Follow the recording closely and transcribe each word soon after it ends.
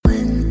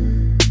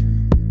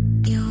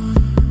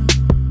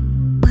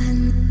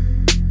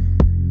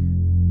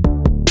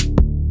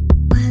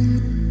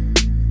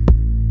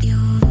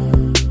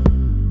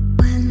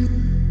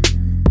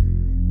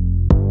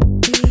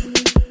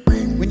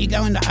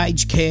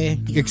care,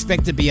 you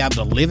expect to be able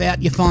to live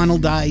out your final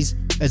days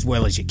as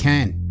well as you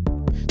can.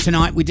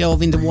 Tonight we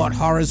delve into what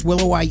horrors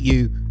will await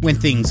you when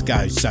things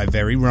go so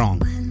very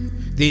wrong.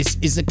 This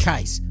is the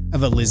case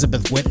of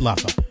Elizabeth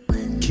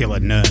Wettlaufer, killer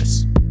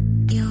nurse.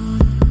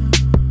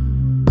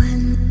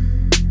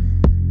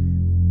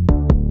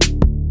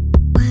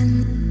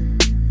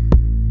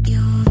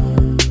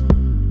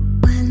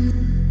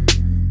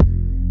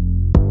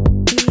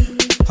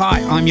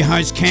 Hi, I'm your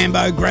host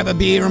Cambo. Grab a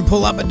beer and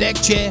pull up a deck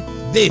chair.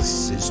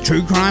 This is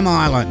True Crime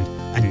Island,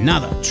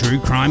 another true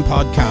crime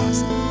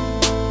podcast.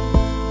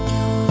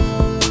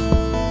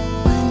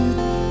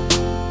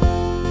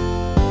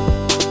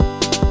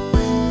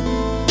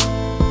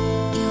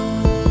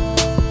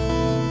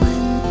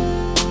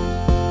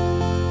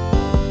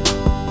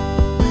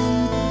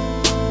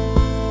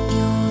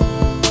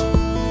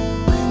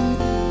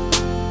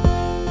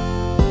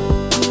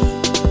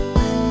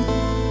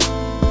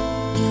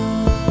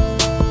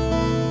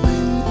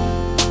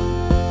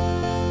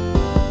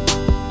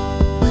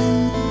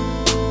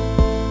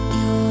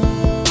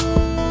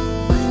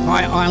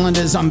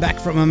 Islanders, I'm back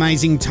from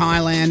amazing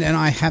Thailand and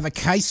I have a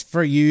case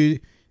for you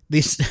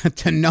this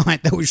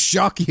tonight that will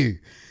shock you,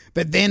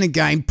 but then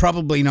again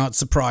probably not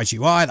surprise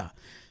you either,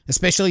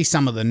 especially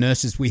some of the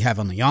nurses we have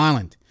on the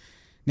island.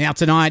 Now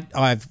tonight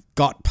I've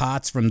got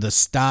parts from the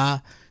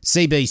Star,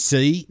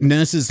 CBC,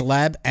 Nurses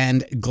Lab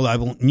and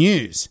Global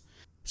News.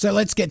 So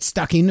let's get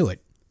stuck into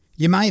it.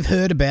 You may have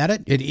heard about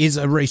it, it is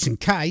a recent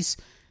case,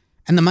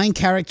 and the main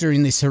character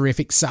in this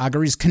horrific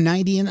saga is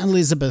Canadian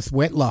Elizabeth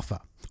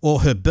Wettlaufer,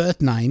 or her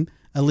birth name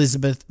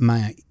Elizabeth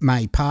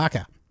May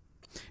Parker.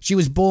 She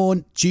was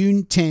born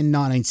June 10,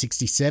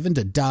 1967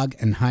 to Doug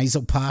and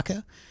Hazel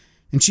Parker,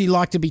 and she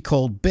liked to be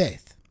called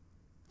Beth.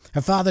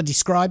 Her father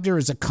described her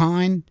as a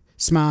kind,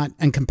 smart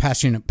and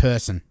compassionate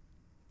person.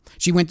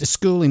 She went to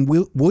school in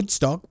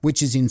Woodstock,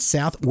 which is in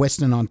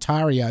southwestern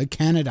Ontario,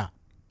 Canada.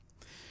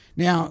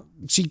 Now,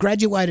 she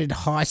graduated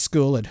high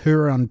school at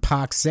Huron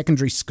Park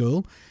Secondary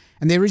School,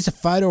 and there is a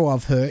photo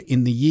of her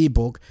in the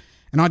yearbook,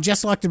 and I'd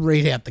just like to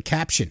read out the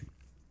caption.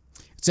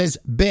 It says,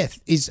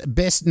 Beth is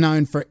best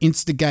known for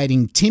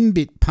instigating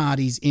Timbit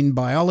parties in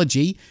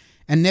biology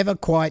and never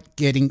quite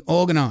getting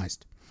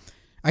organised.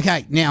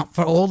 Okay, now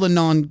for all the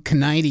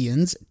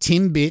non-Canadians,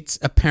 Timbits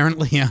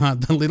apparently are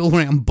the little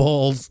round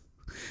balls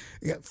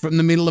from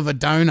the middle of a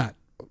donut.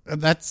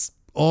 That's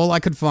all I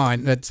could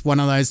find. That's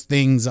one of those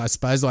things, I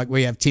suppose, like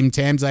we have Tim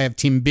Tams, they have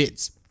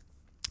Timbits.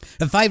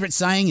 A favourite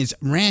saying is,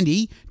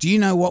 Randy, do you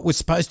know what we're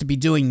supposed to be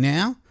doing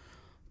now?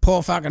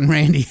 Poor fucking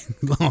Randy.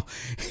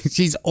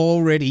 She's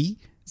already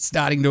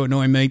starting to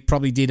annoy me,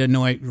 probably did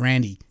annoy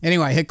Randy.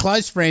 Anyway, her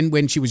close friend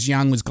when she was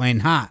young was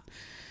Glenn Hart.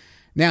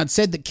 Now, it's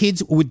said that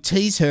kids would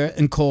tease her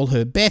and call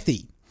her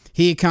Bethy.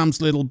 Here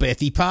comes little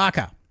Bethy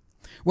Parker.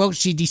 Well,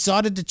 she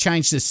decided to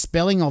change the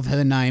spelling of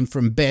her name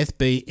from Beth,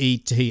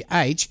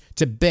 B-E-T-H,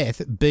 to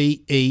Beth,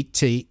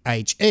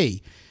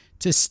 B-E-T-H-E,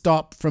 to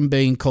stop from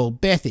being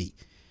called Bethy.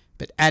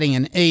 But adding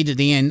an E to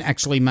the end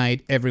actually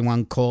made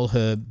everyone call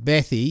her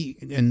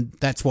Bethy, and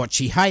that's what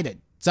she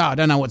hated. So I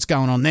don't know what's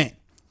going on there.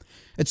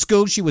 At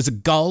school, she was a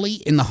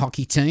goalie in the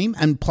hockey team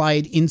and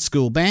played in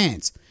school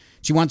bands.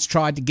 She once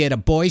tried to get a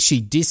boy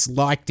she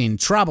disliked in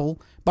trouble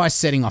by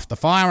setting off the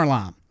fire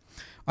alarm.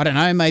 I don't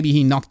know, maybe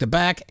he knocked her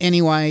back.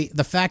 Anyway,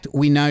 the fact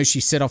we know she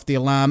set off the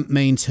alarm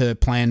means her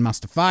plan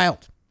must have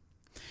failed.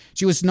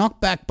 She was knocked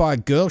back by a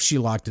girl she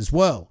liked as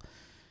well.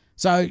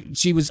 So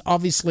she was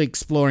obviously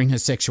exploring her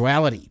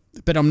sexuality,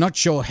 but I'm not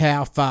sure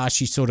how far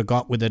she sort of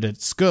got with it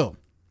at school.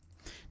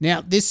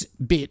 Now, this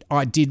bit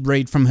I did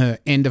read from her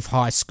end of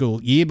high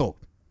school yearbook.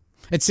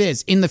 It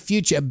says, in the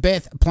future,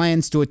 Beth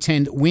plans to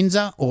attend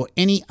Windsor or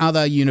any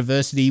other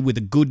university with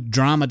a good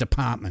drama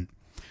department.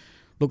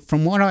 Look,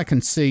 from what I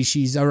can see,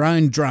 she's her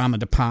own drama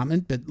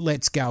department, but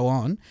let's go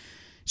on.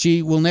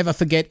 She will never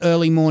forget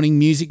early morning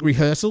music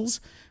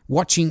rehearsals,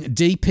 watching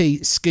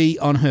DP ski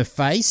on her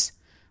face,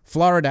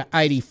 Florida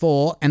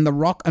 84, and the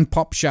Rock and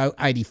Pop Show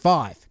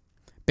 85.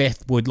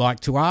 Beth would like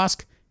to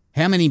ask,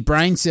 how many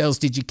brain cells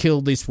did you kill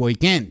this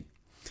weekend?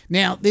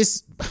 Now,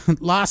 this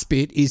last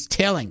bit is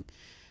telling,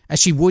 as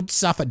she would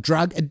suffer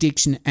drug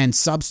addiction and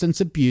substance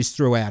abuse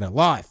throughout her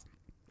life.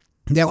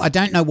 Now, I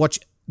don't know what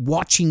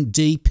watching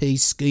DP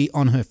ski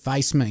on her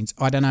face means.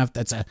 I don't know if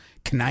that's a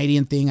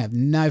Canadian thing. I have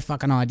no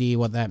fucking idea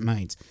what that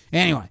means.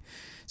 Anyway,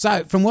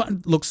 so from what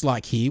it looks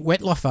like here,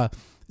 Wettlaufer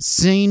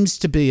seems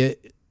to be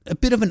a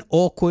bit of an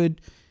awkward...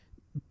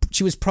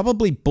 She was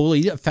probably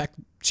bullied. In fact,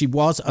 she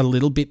was a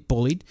little bit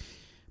bullied.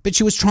 But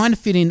she was trying to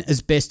fit in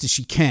as best as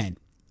she can.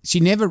 She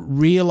never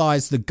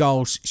realised the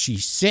goals she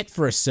set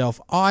for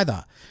herself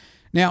either.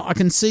 Now, I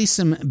can see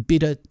some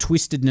bitter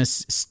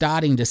twistedness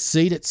starting to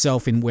seed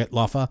itself in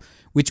Wettlaufer,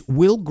 which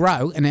will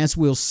grow, and as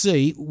we'll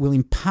see, will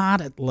in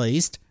part at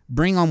least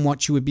bring on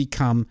what she would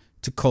become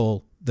to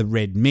call the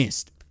Red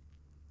Mist.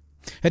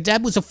 Her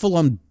dad was a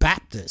full-on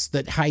Baptist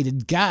that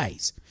hated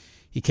gays.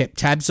 He kept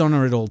tabs on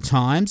her at all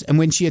times, and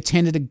when she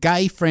attended a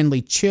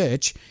gay-friendly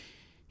church,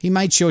 he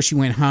made sure she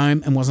went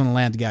home and wasn't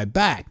allowed to go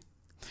back.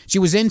 She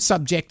was then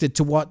subjected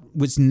to what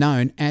was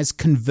known as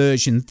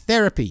conversion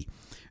therapy,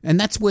 and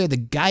that's where the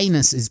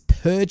gayness is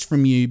purged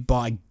from you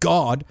by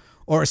God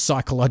or a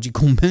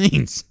psychological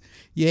means.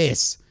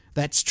 Yes,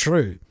 that's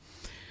true.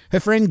 Her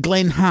friend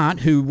Glenn Hart,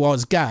 who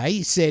was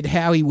gay, said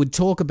how he would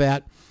talk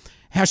about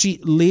how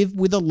she lived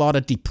with a lot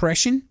of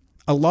depression,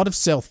 a lot of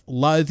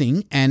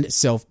self-loathing and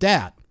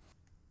self-doubt.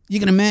 You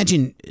can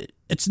imagine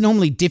it's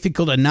normally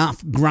difficult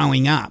enough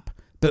growing up,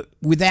 but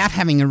without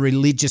having a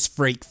religious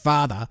freak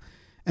father.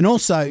 And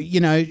also,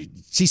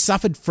 she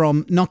suffered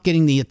from not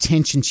getting the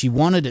attention she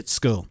wanted at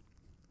school.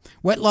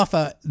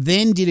 Wettlaufer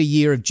then did a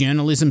year of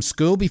journalism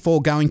school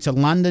before going to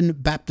London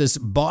Baptist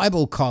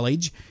Bible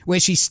College, where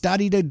she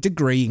studied a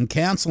degree in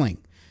counselling.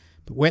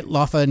 But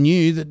Wettlaufer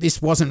knew that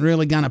this wasn't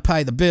really going to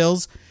pay the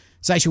bills,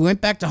 so she went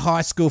back to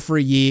high school for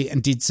a year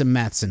and did some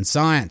maths and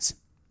science.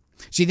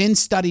 She then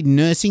studied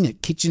nursing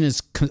at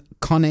Kitchener's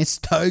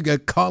Conestoga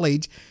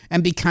College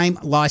and became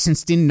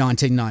licensed in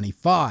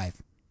 1995.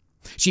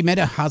 She met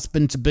her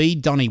husband-to-be,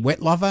 Donnie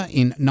Wettlaufer,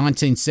 in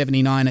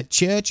 1979 at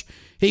church.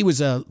 He was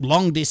a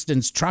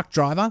long-distance truck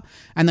driver,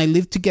 and they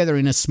lived together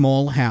in a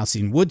small house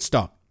in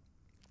Woodstock.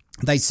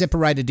 They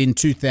separated in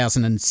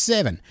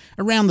 2007,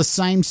 around the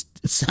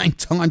same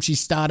time she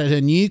started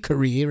her new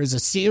career as a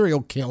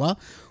serial killer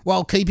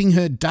while keeping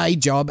her day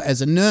job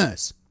as a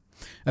nurse.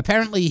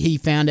 Apparently, he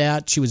found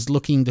out she was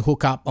looking to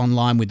hook up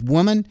online with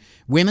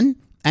women,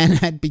 and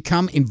had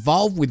become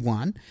involved with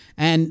one,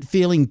 and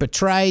feeling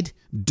betrayed,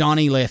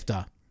 Donnie left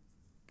her.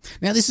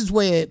 Now, this is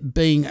where,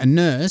 being a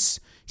nurse,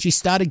 she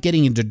started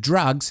getting into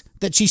drugs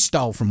that she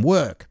stole from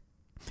work.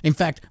 In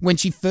fact, when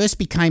she first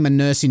became a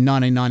nurse in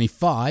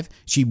 1995,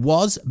 she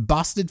was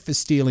busted for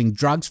stealing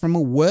drugs from a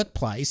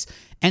workplace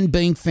and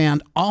being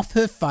found off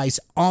her face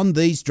on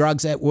these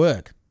drugs at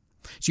work.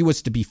 She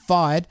was to be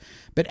fired,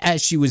 but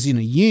as she was in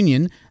a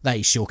union,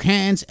 they shook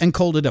hands and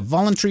called it a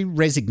voluntary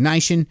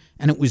resignation,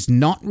 and it was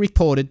not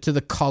reported to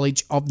the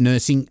College of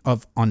Nursing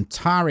of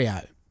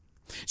Ontario.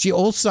 She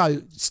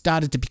also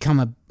started to become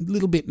a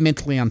little bit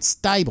mentally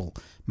unstable,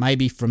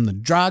 maybe from the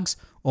drugs,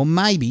 or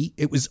maybe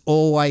it was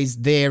always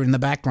there in the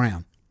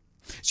background.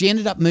 She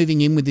ended up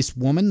moving in with this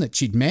woman that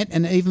she'd met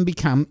and even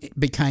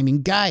became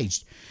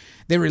engaged.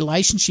 Their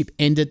relationship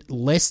ended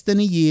less than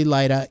a year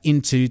later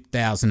in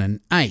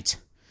 2008.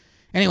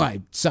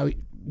 Anyway, so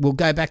we'll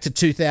go back to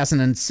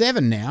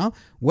 2007 now.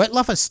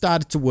 Wettlaufer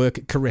started to work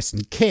at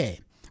Crescent Care,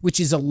 which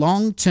is a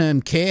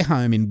long-term care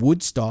home in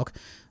Woodstock,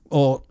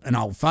 or an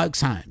old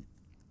folks' home.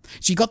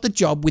 She got the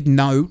job with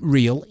no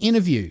real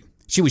interview.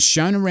 She was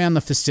shown around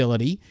the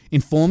facility,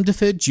 informed of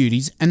her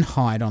duties, and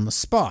hired on the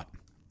spot.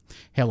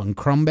 Helen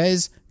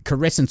Crombez,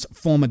 Crescent's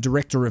former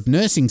director of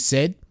nursing,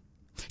 said,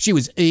 "She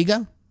was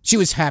eager, she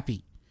was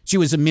happy, she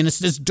was a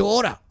minister's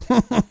daughter."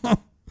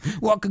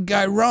 What could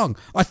go wrong?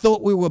 I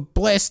thought we were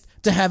blessed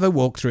to have her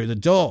walk through the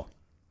door.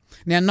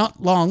 Now,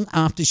 not long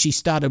after she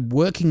started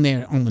working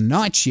there on the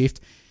night shift,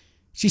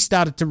 she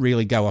started to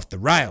really go off the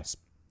rails.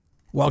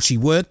 While she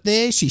worked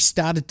there, she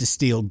started to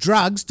steal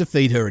drugs to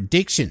feed her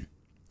addiction.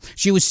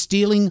 She was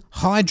stealing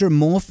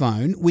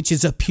hydromorphone, which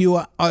is a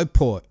pure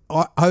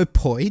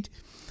opioid,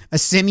 a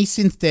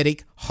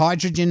semi-synthetic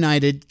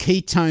hydrogenated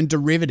ketone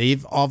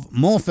derivative of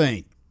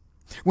morphine.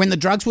 When the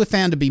drugs were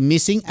found to be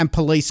missing and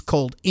police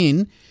called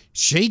in,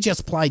 she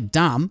just played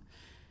dumb,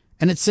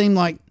 and it seemed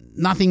like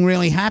nothing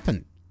really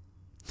happened.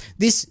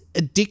 This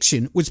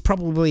addiction was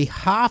probably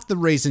half the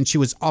reason she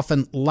was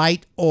often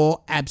late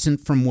or absent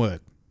from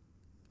work.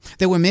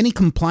 There were many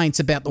complaints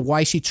about the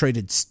way she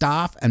treated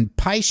staff and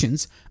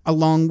patients,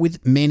 along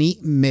with many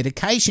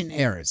medication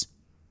errors.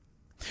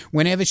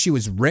 Whenever she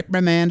was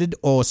reprimanded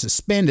or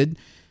suspended,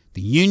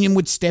 the union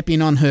would step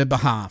in on her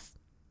behalf.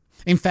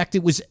 In fact,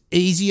 it was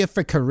easier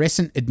for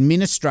Crescent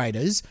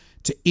administrators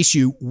to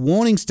issue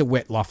warnings to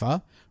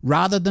Wettlaufer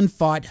rather than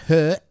fight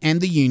her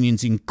and the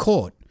unions in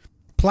court.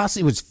 Plus,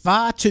 it was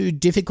far too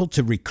difficult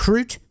to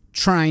recruit,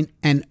 train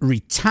and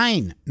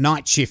retain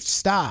night shift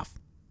staff.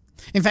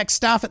 In fact,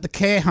 staff at the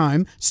care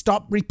home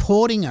stopped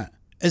reporting her,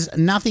 as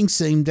nothing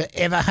seemed to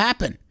ever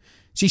happen.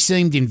 She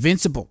seemed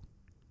invincible.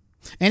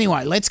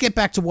 Anyway, let's get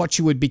back to what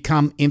she would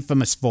become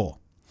infamous for: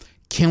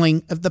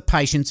 killing of the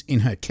patients in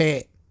her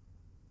care.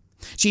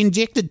 She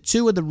injected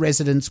 2 of the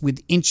residents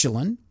with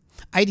insulin,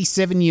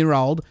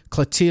 87-year-old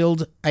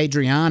Clotilde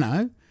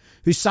Adriano,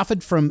 who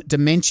suffered from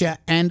dementia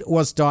and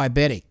was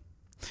diabetic.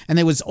 And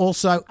there was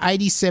also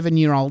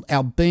 87-year-old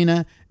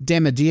Albina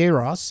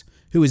Demedeiros,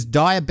 who was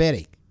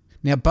diabetic.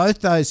 Now, both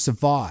those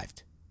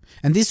survived.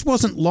 And this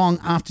wasn't long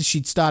after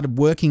she'd started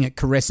working at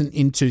Crescent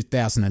in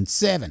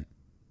 2007.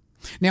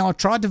 Now, I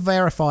tried to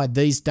verify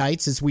these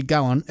dates as we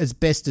go on as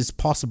best as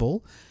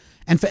possible.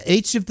 And for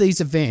each of these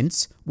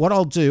events, what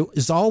I'll do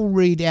is I'll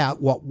read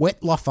out what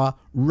Wettlaufer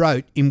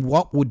wrote in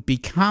what would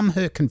become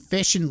her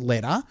confession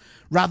letter,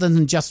 rather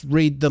than just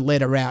read the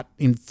letter out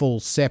in full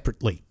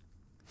separately.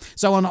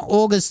 So on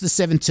August the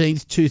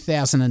 17th,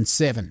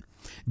 2007,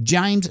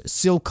 James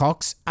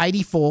Silcox,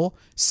 84,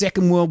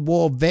 Second World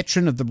War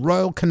veteran of the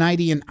Royal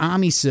Canadian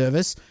Army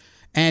Service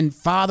and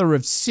father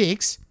of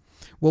 6,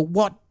 well,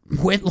 what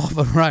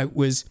Wettlaufer wrote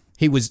was,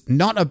 He was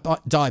not a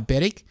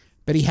diabetic,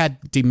 but he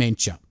had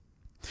dementia.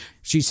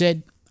 She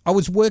said, I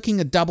was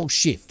working a double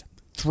shift,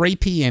 3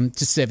 p.m.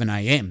 to 7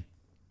 a.m.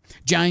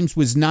 James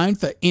was known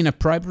for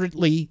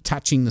inappropriately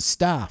touching the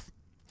staff.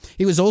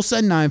 He was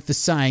also known for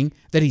saying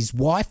that his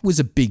wife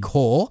was a big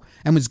whore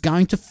and was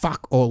going to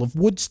fuck all of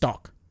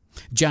Woodstock.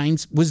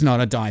 James was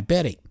not a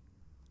diabetic.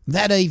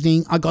 That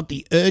evening, I got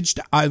the urge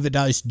to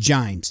overdose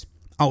James.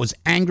 I was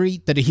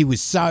angry that he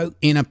was so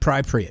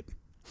inappropriate.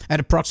 At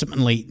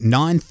approximately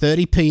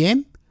 9:30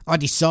 p.m, I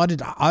decided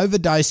to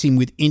overdose him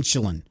with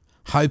insulin,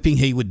 hoping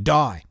he would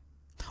die.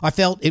 I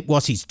felt it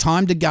was his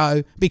time to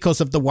go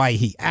because of the way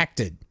he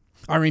acted.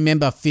 I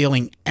remember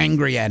feeling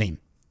angry at him.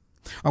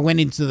 I went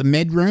into the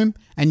med room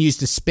and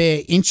used a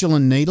spare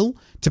insulin needle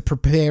to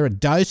prepare a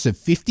dose of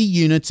 50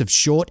 units of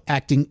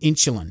short-acting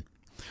insulin.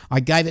 I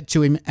gave it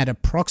to him at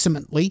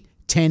approximately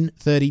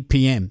 10:30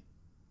 p.m.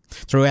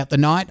 Throughout the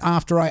night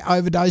after I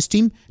overdosed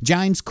him,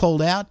 James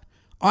called out,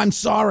 "I'm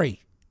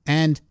sorry,"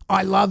 and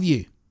 "I love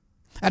you."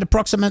 At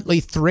approximately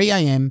 3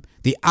 a.m,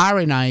 the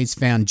RNAs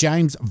found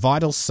James'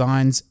 vital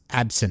signs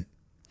absent.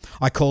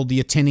 I called the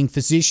attending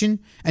physician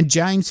and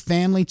James'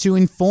 family to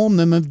inform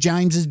them of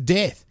James's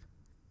death.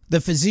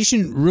 The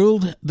physician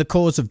ruled the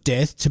cause of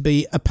death to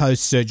be a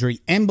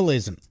post-surgery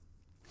embolism.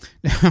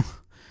 Now,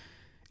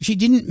 she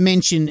didn't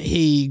mention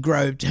he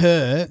groped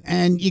her,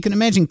 and you can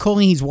imagine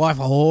calling his wife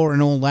a whore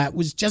and all that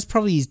was just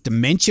probably his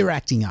dementia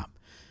acting up.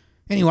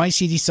 Anyway,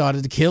 she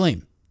decided to kill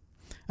him.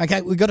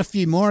 Okay, we've got a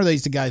few more of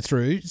these to go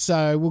through,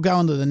 so we'll go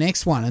on to the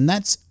next one, and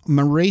that's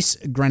Maurice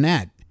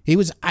Granat. He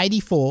was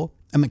 84,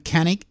 a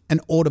mechanic and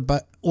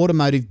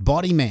automotive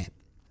body man.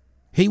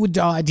 He would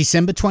die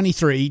December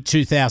 23,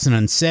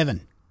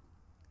 2007.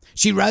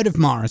 She wrote of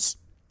Morris,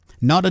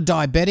 not a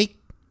diabetic,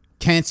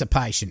 cancer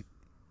patient.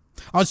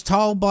 I was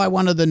told by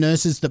one of the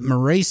nurses that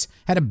Maurice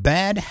had a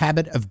bad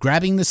habit of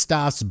grabbing the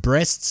staff's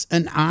breasts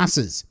and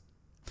asses.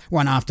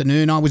 One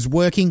afternoon I was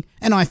working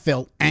and I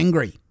felt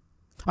angry.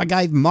 I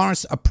gave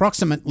Morris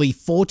approximately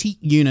 40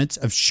 units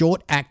of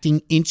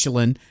short-acting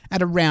insulin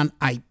at around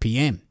 8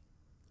 p.m.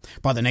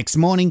 By the next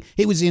morning,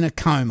 he was in a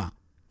coma.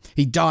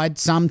 He died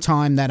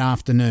sometime that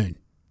afternoon.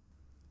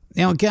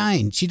 Now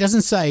again, she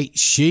doesn't say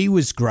she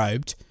was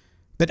groped,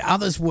 but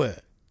others were.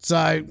 So,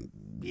 I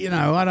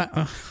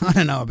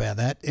don't know about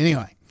that.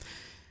 Anyway,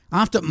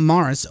 after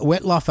Morris,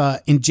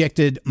 Wettlaufer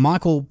injected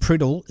Michael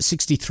Priddle,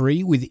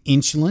 63, with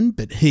insulin,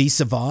 but he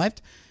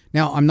survived.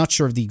 Now, I'm not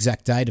sure of the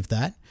exact date of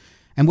that.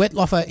 And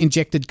Wettlaufer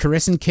injected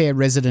Crescent Care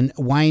resident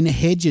Wayne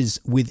Hedges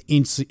with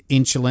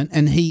insulin,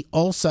 and he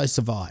also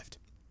survived.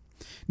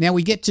 Now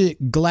we get to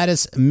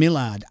Gladys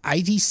Millard,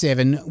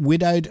 87,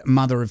 widowed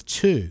mother of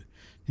 2.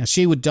 Now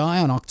she would die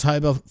on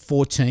October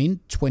 14,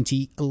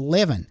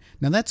 2011.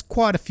 Now that's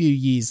quite a few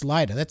years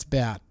later. That's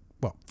about,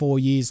 4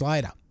 years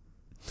later.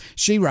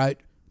 She wrote,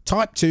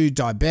 type 2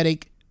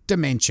 diabetic,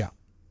 dementia.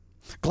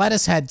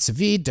 Gladys had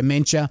severe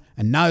dementia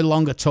and no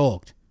longer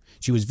talked.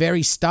 She was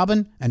very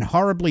stubborn and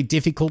horribly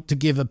difficult to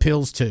give her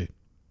pills to.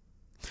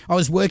 I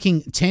was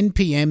working 10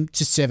 p.m.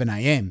 to 7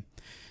 a.m.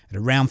 At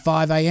around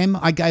 5 a.m,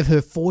 I gave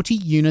her 40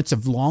 units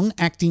of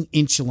long-acting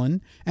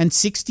insulin and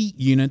 60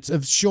 units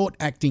of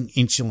short-acting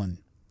insulin.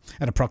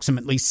 At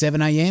approximately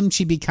 7 a.m,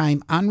 she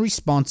became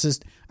unresponsive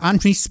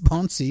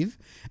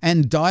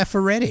and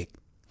diaphoretic.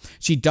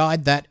 She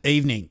died that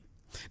evening.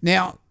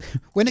 Now,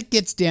 when it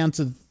gets down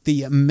to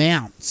the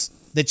amounts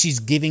that she's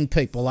giving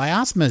people, I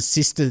asked my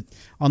sister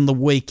on the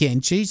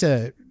weekend, she's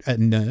a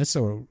nurse,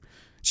 or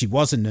she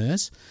was a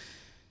nurse,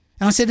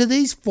 and I said, are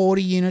these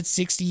 40 units,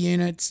 60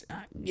 units,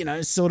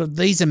 sort of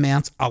these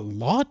amounts a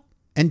lot?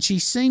 And she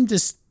seemed to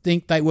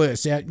think they were.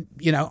 So,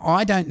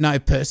 I don't know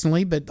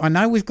personally, but I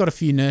know we've got a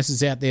few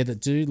nurses out there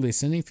that do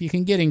listen. If you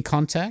can get in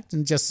contact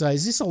and just say,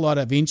 is this a lot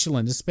of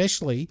insulin,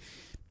 especially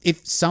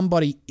if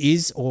somebody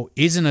is or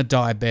isn't a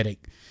diabetic?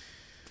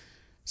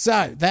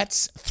 So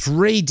that's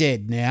 3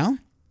 dead now.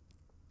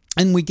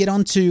 And we get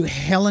on to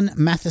Helen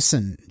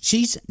Matheson.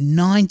 She's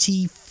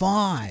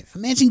 95.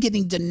 Imagine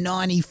getting to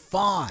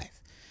 95.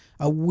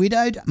 A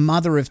widowed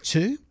mother of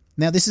 2.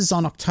 Now, this is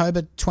on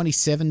October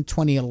 27,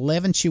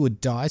 2011. She would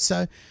die.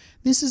 So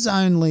this is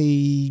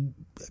only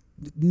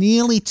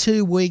nearly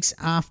 2 weeks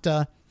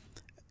after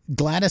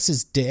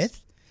Gladys's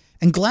death.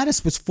 And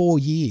Gladys was 4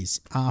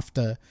 years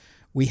after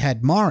we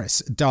had Morris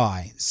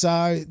die.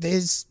 So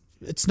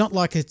it's not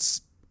like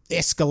it's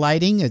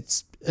escalating.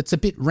 It's a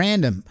bit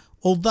random.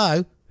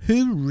 Although,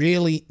 who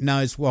really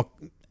knows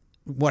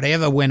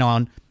whatever went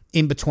on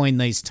in between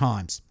these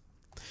times?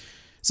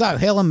 So,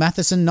 Helen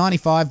Matheson,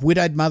 95,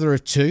 widowed mother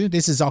of 2.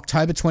 This is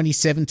October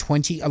 27,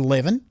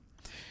 2011.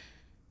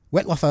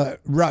 Wettlaufer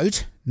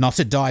wrote, not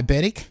a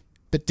diabetic,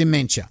 but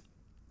dementia.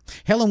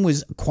 Helen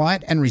was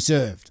quiet and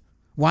reserved.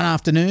 One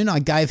afternoon, I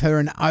gave her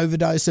an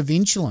overdose of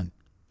insulin.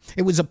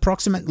 It was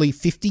approximately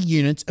 50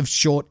 units of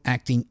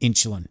short-acting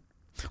insulin.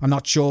 I'm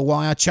not sure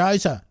why I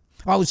chose her.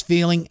 I was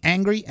feeling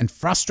angry and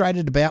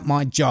frustrated about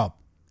my job.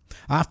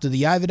 After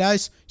the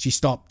overdose, she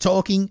stopped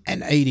talking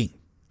and eating.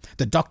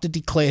 The doctor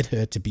declared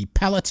her to be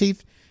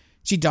palliative.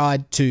 She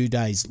died 2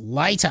 days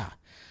later.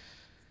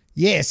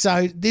 Yeah,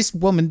 so this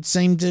woman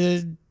seemed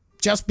to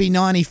just be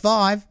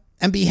 95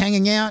 and be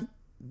hanging out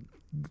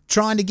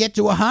trying to get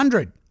to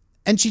 100.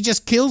 And she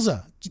just kills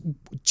her.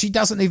 She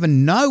doesn't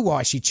even know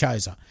why she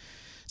chose her.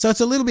 So it's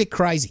a little bit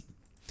crazy.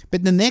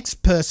 But the next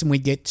person we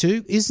get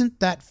to isn't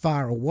that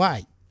far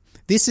away.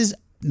 This is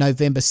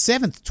November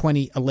 7th,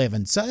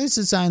 2011. So this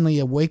is only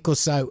a week or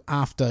so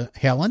after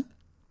Helen.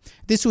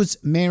 This was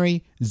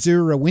Mary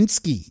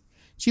Zurawinski.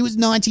 She was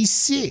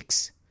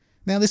 96.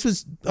 Now this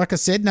was, like I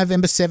said,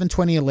 November 7,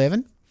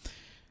 2011.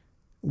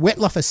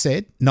 Wettlaufer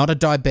said, not a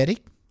diabetic,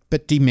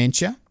 but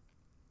dementia.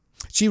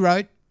 She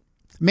wrote,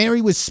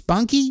 Mary was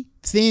spunky,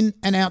 thin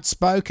and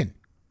outspoken.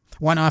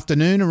 One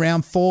afternoon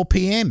around 4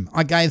 p.m,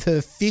 I gave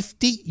her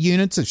 50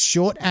 units of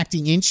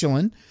short-acting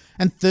insulin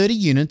and 30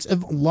 units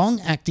of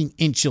long-acting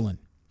insulin.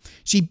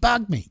 She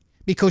bugged me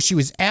because she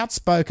was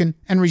outspoken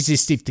and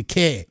resistive to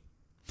care.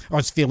 I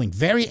was feeling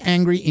very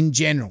angry in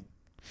general.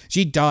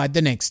 She died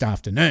the next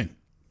afternoon.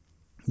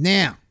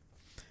 Now,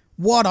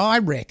 what I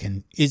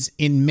reckon is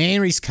in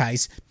Mary's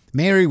case,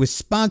 Mary was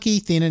spunky,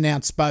 thin and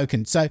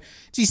outspoken. So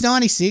she's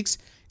 96.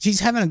 She's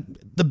having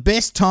the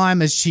best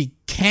time as she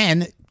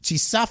can.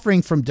 She's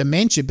suffering from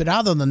dementia, but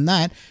other than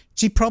that,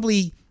 she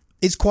probably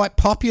is quite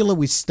popular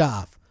with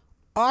staff.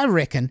 I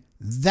reckon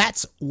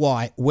that's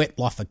why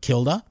Wettlaufer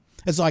killed her.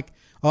 It's like,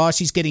 oh,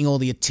 she's getting all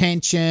the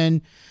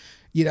attention.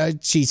 You know,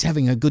 she's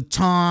having a good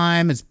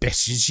time as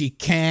best as she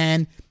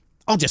can.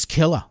 I'll just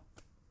kill her.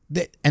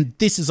 And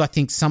this is, I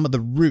think, some of the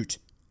root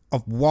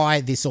of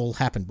why this all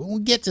happened. But we'll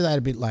get to that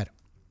a bit later.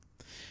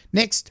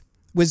 Next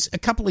was a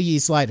couple of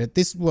years later.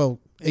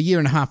 A year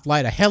and a half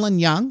later, Helen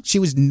Young. She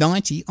was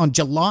 90 on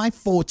July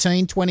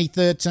 14,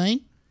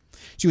 2013.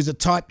 She was a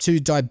type 2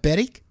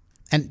 diabetic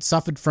and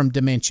suffered from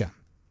dementia.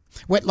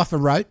 Wettlaufer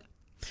wrote,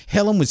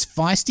 Helen was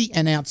feisty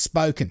and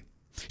outspoken.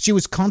 She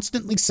was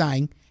constantly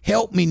saying,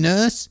 help me,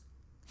 nurse.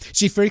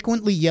 She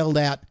frequently yelled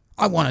out,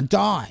 I want to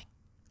die.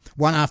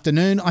 One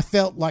afternoon, I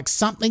felt like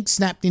something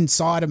snapped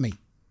inside of me.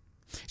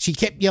 She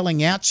kept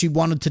yelling out she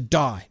wanted to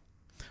die.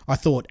 I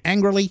thought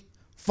angrily,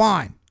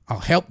 fine, I'll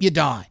help you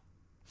die.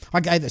 I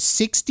gave her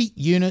 60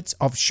 units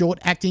of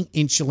short-acting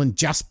insulin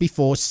just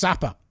before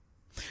supper.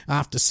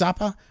 After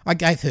supper, I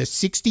gave her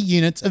 60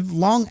 units of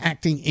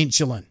long-acting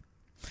insulin.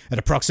 At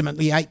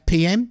approximately 8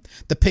 p.m,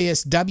 the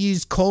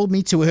PSWs called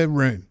me to her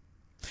room.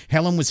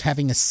 Helen was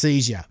having a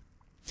seizure.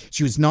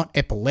 She was not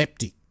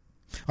epileptic.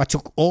 I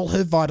took all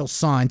her vital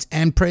signs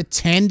and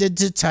pretended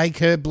to take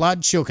her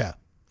blood sugar.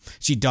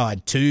 She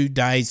died 2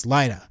 days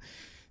later.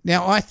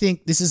 Now, I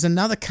think this is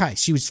another case.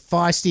 She was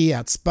feisty,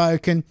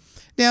 outspoken.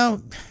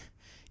 Now,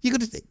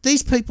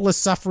 these people are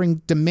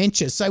suffering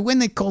dementia, so when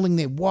they're calling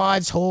their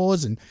wives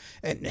whores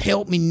and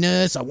help me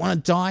nurse, I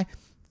want to die,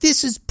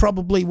 this is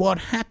probably what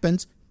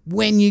happens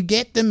when you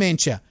get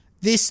dementia.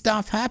 This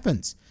stuff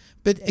happens.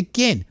 But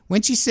again,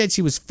 when she said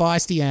she was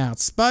feisty and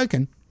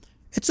outspoken,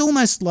 it's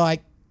almost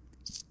like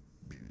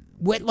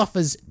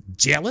Wettlaufer's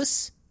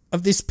jealous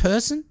of this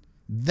person.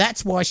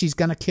 That's why she's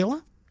going to kill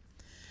her.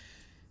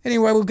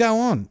 Anyway, we'll go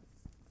on.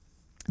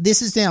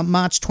 This is now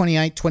March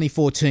 28,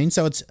 2014,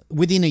 so it's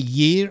within a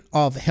year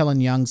of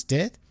Helen Young's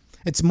death.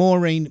 It's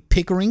Maureen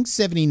Pickering,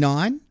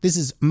 79. This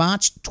is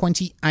March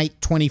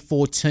 28,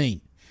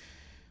 2014.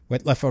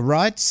 Wettlaufer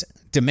writes,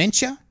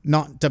 dementia,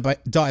 not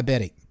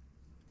diabetic.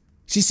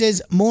 She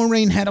says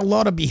Maureen had a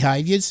lot of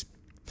behaviours.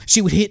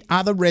 She would hit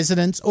other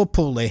residents or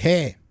pull their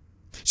hair.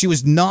 She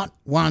was not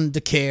one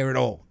to care at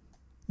all.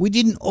 We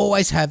didn't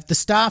always have the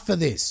staff for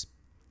this.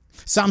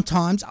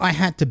 Sometimes I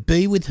had to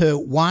be with her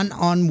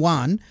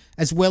one-on-one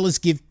as well as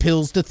give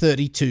pills to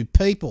 32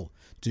 people,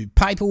 do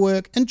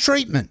paperwork and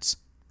treatments.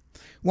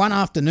 One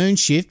afternoon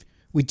shift,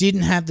 we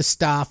didn't have the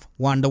staff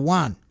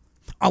one-to-one.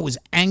 I was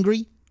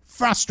angry,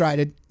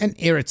 frustrated and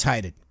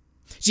irritated.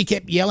 She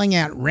kept yelling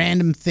out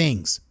random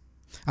things.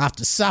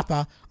 After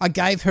supper, I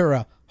gave her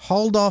a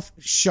hold-off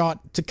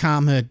shot to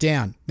calm her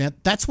down. Now,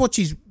 that's what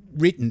she's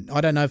written.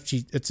 I don't know if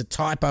it's a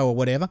typo or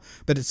whatever,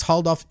 but it's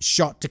hold-off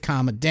shot to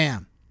calm her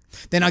down.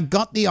 Then I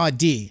got the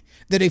idea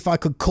that if I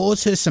could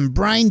cause her some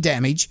brain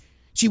damage,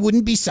 she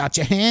wouldn't be such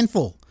a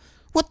handful.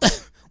 What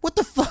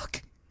the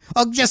fuck?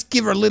 I'll just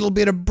give her a little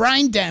bit of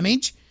brain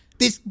damage?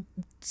 This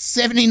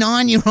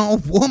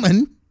 79-year-old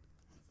woman?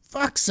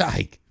 Fuck's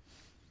sake.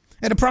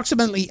 At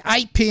approximately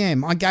 8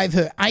 p.m, I gave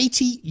her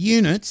 80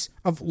 units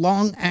of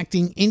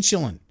long-acting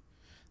insulin.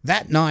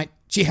 That night,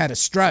 she had a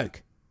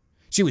stroke.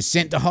 She was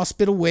sent to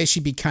hospital where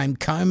she became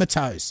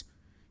comatose.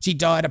 She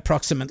died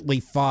approximately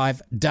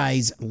 5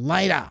 days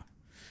later.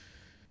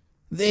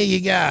 There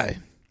you go.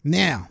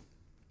 Now,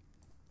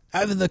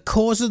 over the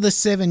course of the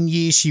 7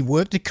 years she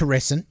worked at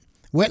Crescent,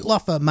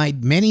 Wettlaufer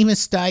made many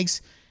mistakes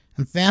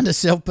and found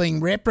herself being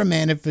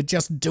reprimanded for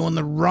just doing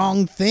the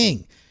wrong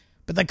thing.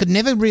 But they could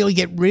never really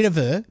get rid of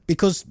her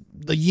because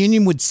the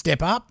union would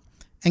step up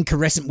and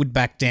Crescent would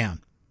back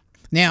down.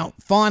 Now,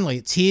 finally,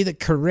 it's here that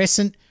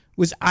Crescent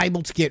was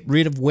able to get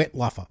rid of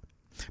Wettlaufer.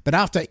 But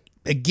after,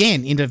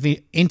 again,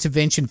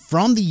 intervention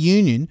from the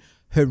union,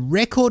 her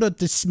record of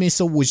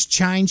dismissal was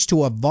changed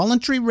to a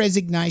voluntary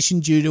resignation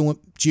due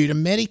to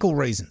medical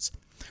reasons.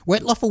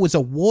 Wettlaufer was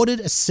awarded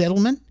a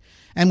settlement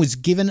and was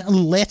given a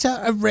letter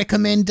of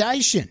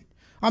recommendation.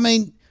 I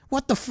mean,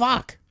 what the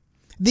fuck?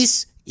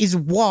 This is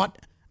what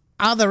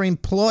other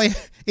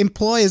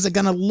employers are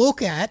going to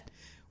look at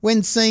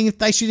when seeing if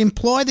they should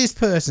employ this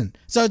person.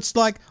 So it's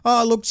like,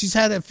 oh, look, she's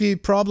had a few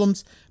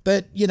problems,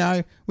 but,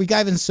 we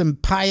gave her some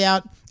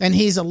payout and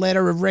here's a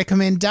letter of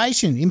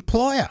recommendation,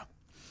 employer.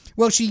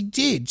 Well, she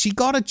did. She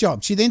got a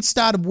job. She then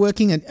started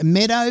working at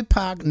Meadow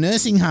Park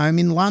Nursing Home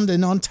in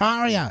London,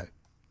 Ontario.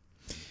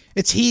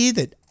 It's here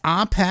that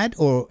Arpad,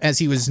 or as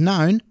he was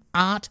known,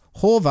 Art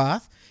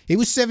Horvath, he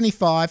was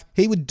 75.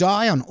 He would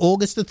die on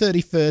August the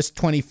 31st,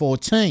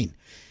 2014.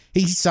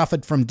 He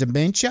suffered from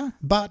dementia,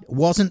 but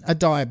wasn't a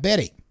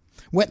diabetic.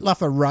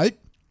 Wettlaufer wrote,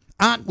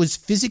 Art was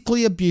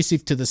physically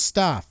abusive to the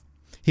staff.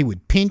 He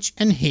would pinch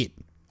and hit.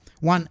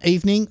 One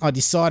evening, I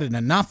decided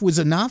enough was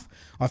enough.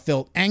 I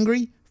felt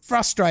angry,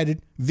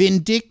 frustrated,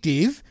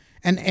 vindictive,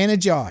 and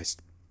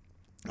energised.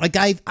 I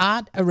gave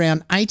Art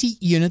around 80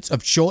 units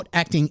of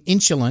short-acting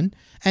insulin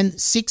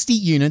and 60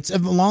 units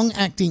of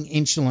long-acting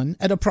insulin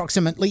at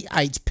approximately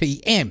 8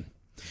 p.m.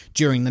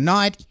 During the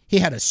night, he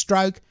had a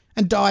stroke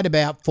and died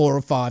about 4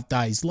 or 5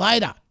 days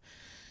later.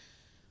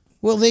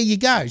 Well, there you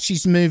go.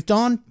 She's moved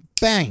on.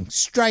 Bang,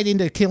 straight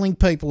into killing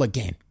people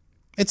again.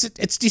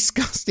 It's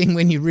disgusting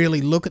when you really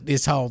look at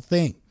this whole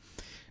thing.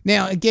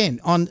 Now, again,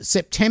 on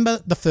September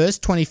the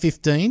 1st,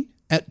 2015,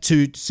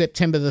 to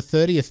September the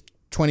 30th,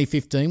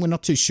 2015, we're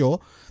not too sure,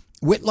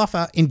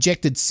 Wettlaufer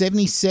injected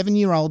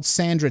 77-year-old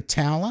Sandra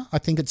Towler, I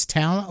think it's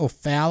Towler or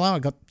Fowler, I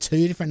got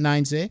two different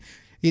names there.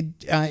 He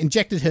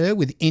injected her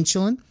with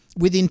insulin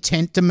with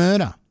intent to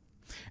murder.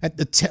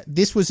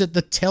 This was at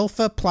the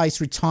Telfer Place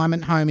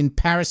Retirement Home in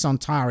Paris,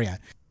 Ontario.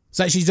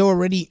 So she's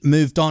already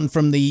moved on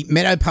from the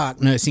Meadow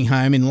Park Nursing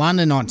Home in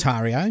London,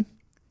 Ontario.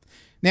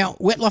 Now,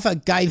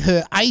 Wettlaufer gave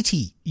her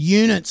 80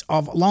 units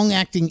of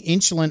long-acting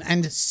insulin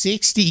and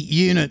 60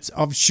 units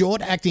of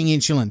short-acting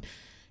insulin.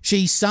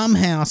 She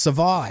somehow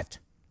survived.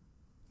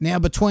 Now,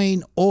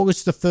 between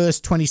August the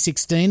 1st,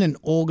 2016 and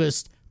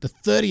August the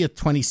 30th,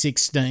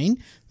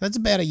 2016, that's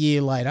about a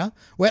year later,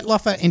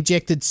 Wettlaufer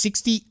injected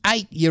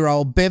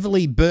 68-year-old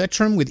Beverly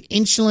Bertram with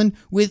insulin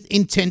with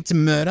intent to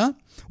murder,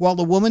 while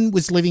the woman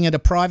was living at a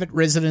private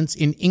residence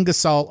in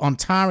Ingersoll,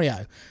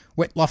 Ontario.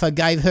 Wettlaufer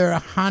gave her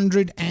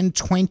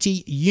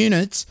 120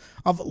 units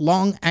of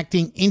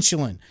long-acting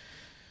insulin.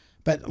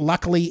 But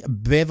luckily,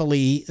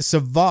 Beverly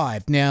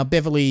survived. Now,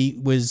 Beverly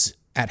was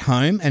at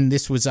home, and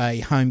this was a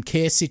home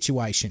care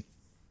situation.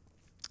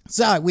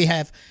 So we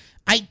have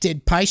 8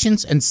 dead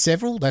patients and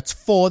that's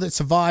 4 that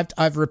survived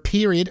over a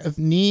period of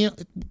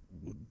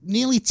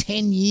nearly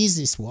 10 years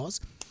this was.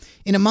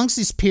 In amongst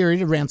this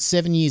period, around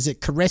 7 years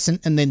at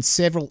Crescent and then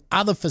several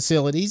other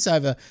facilities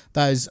over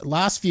those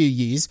last few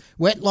years,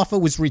 Wettlaufer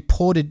was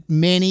reported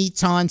many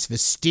times for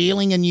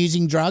stealing and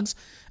using drugs,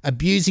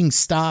 abusing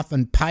staff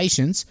and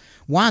patients.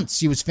 Once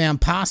she was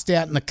found passed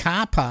out in the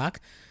car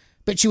park,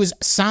 but she was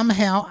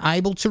somehow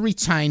able to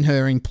retain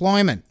her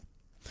employment.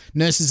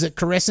 Nurses at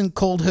Crescent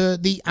called her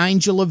the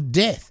Angel of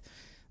Death.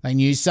 They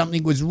knew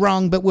something was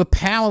wrong but were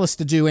powerless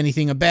to do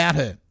anything about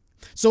her.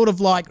 Sort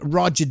of like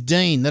Roger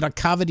Dean that I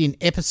covered in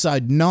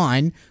episode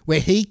 9,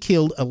 where he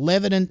killed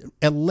 11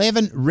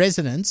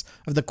 residents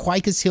of the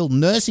Quakers Hill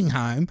nursing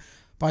home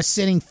by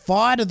setting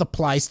fire to the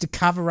place to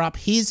cover up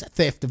his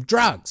theft of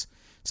drugs.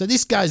 So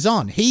this goes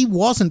on. He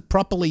wasn't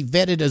properly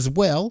vetted as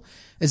well,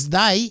 as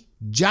they,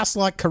 just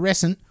like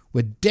Crescent,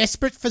 were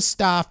desperate for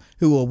staff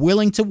who were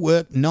willing to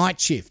work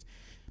night shift.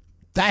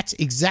 That's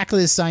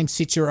exactly the same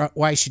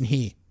situation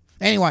here.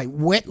 Anyway,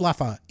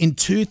 Wettlaufer in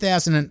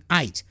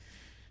 2008.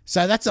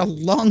 So that's a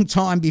long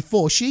time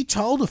before. She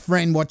told a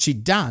friend what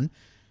she'd done,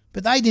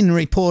 but they didn't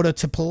report her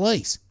to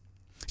police.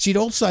 She'd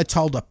also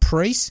told a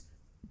priest.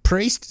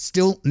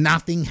 Still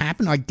nothing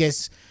happened, I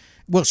guess.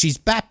 Well, she's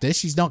Baptist.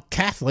 She's not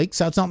Catholic,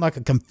 so it's not like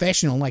a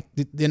confessional, like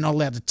they're not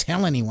allowed to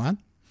tell anyone.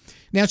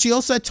 Now, she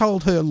also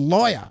told her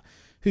lawyer,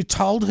 who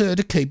told her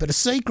to keep it a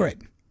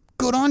secret.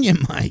 Good on you,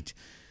 mate.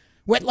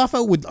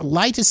 Wettlaufer would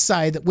later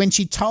say that when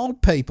she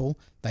told people,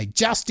 they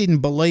just didn't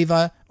believe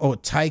her or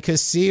take her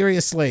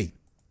seriously.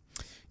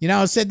 You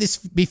know, I've said this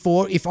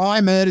before, if I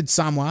murdered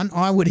someone,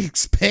 I would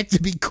expect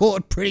to be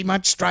caught pretty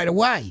much straight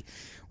away.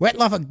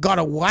 Wettlaufer got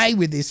away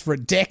with this for a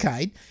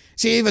decade.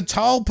 She even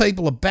told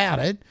people about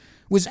it,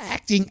 was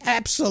acting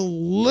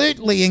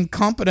absolutely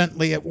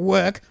incompetently at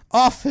work,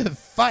 off her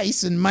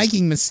face and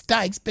making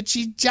mistakes, but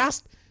she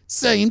just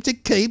seemed to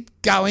keep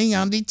going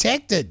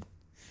undetected.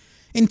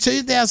 In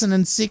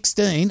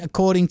 2016,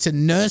 according to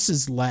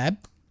Nurses Lab,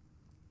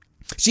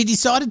 she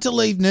decided to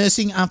leave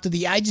nursing after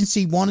the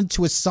agency wanted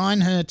to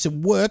assign her to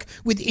work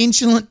with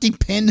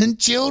insulin-dependent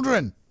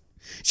children.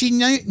 She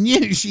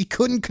knew she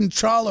couldn't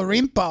control her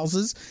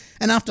impulses,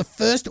 and after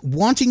first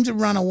wanting to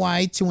run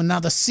away to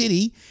another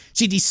city,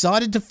 she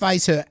decided to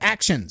face her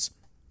actions.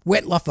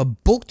 Wettlaufer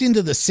booked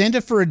into the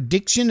Centre for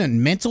Addiction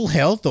and Mental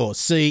Health, or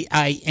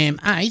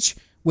CAMH,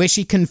 where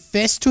she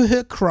confessed to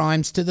her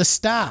crimes to the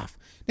staff.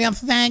 Now,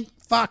 thank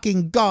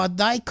fucking God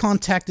they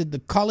contacted the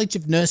College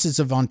of Nurses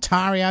of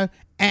Ontario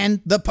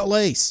and the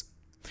police.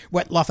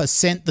 Wettlaufer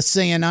sent the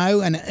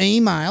CNO an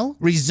email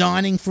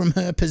resigning from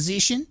her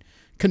position,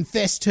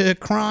 confessed her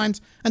crimes,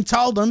 and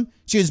told them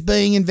she was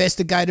being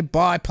investigated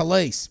by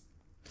police.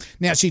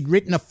 Now, she'd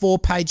written a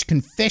 4-page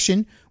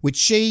confession, which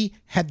she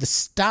had the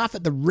staff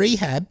at the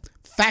rehab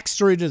fax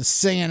through to the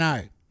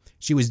CNO.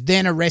 She was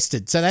then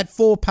arrested. So that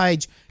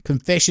 4-page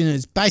confession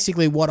is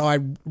basically what I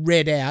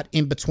read out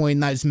in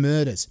between those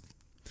murders.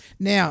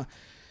 Now,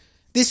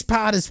 this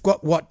part is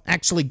what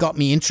actually got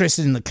me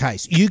interested in the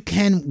case. You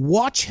can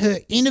watch her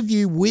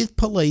interview with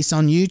police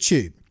on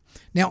YouTube.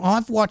 Now,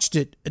 I've watched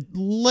it at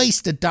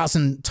least a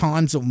dozen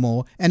times or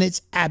more, and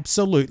it's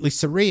absolutely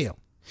surreal.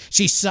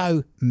 She's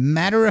so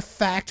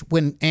matter-of-fact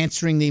when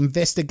answering the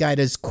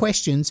investigators'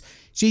 questions,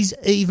 she's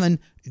even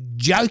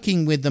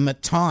joking with them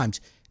at times.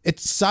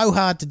 It's so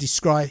hard to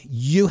describe.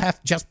 You have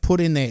to just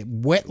put in there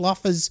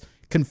Wettlaufer's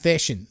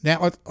confession.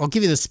 Now, I'll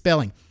give you the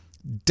spelling.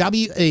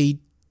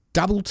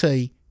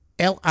 Wettlaufer.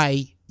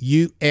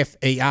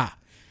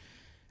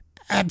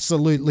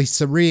 Absolutely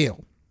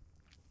surreal.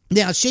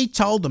 Now, she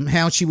told them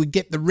how she would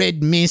get the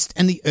red mist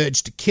and the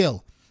urge to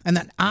kill, and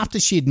that after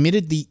she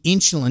admitted the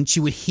insulin, she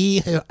would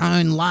hear her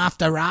own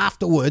laughter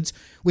afterwards,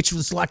 which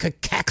was like a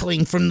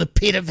cackling from the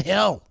pit of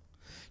hell.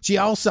 She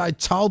also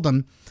told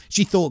them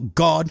she thought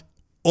God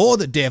or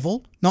the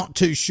devil, not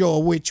too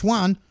sure which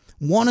one,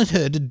 wanted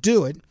her to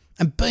do it,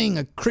 and being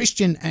a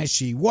Christian as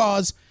she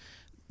was,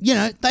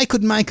 they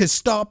could make her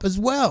stop as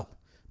well.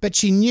 But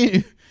she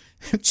knew,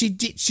 she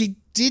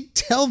did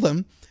tell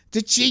them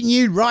that she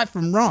knew right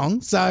from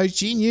wrong, so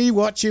she knew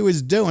what she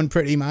was doing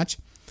pretty much.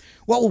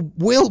 What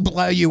will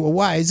blow you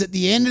away is at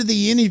the end of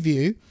the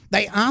interview,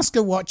 they ask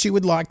her what she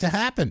would like to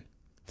happen.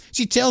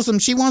 She tells them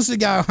she wants to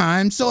go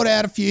home, sort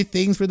out a few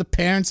things with the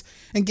parents,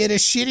 and get her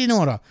shit in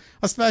order.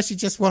 I suppose she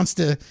just wants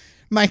to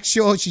make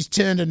sure she's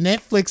turned her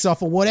Netflix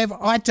off or whatever.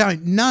 I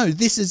don't know.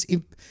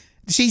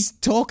 She's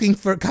talking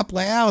for a couple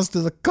of hours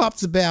to the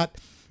cops about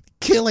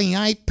killing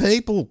 8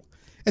 people.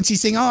 And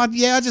she's saying, oh,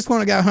 yeah, I just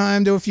want to go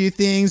home, do a few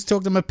things,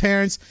 talk to my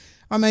parents.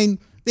 I mean,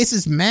 this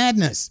is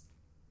madness.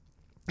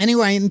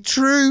 Anyway, in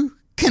true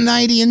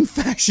Canadian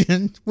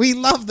fashion, we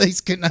love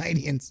these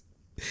Canadians.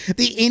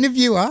 The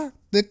interviewer,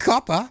 the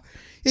copper,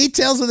 he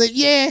tells her that,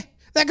 yeah,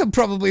 that could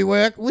probably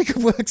work. We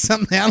could work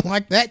something out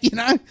like that,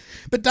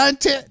 But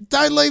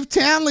don't leave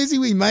town, Lizzie.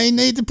 We may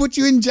need to put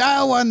you in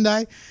jail one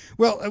day.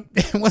 Well,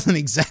 it wasn't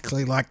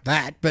exactly like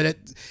that, but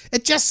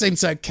it just seemed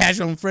so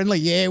casual and friendly.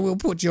 Yeah, we'll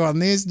put you on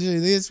this, do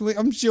this.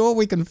 I'm sure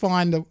we can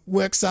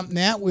work something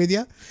out with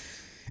you.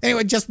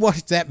 Anyway, just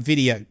watch that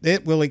video.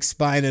 It will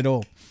explain it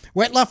all.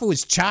 Wettlaufer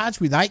was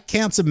charged with 8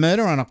 counts of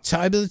murder on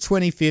October the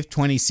 25th,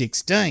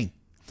 2016.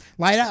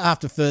 Later,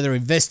 after further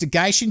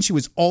investigation, she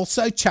was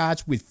also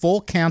charged with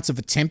 4 counts of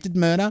attempted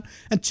murder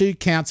and 2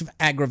 counts of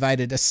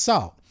aggravated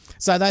assault.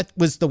 So that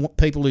was the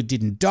people who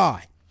didn't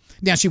die.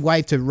 Now, she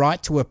waived her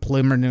right to a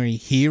preliminary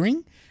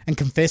hearing and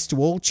confessed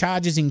to all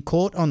charges in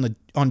court on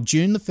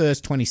June the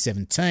 1st,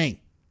 2017.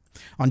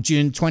 On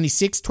June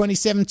 26,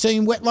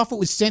 2017, Wettlaufer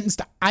was sentenced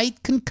to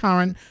 8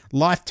 concurrent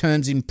life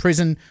terms in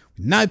prison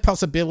with no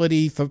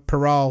possibility for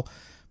parole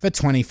for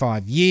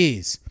 25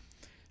 years.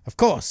 Of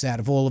course, out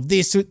of all of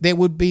this, there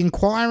would be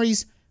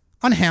inquiries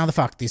on how the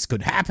fuck this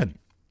could happen.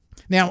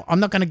 Now,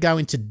 I'm not going to go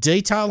into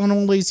detail on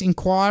all these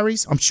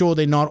inquiries. I'm sure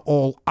they're not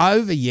all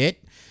over yet.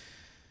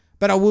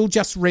 But I will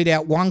just read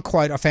out one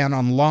quote I found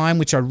online,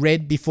 which I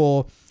read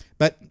before,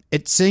 but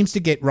it seems to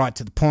get right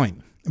to the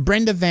point.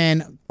 Brenda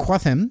Van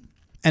Quatham,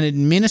 an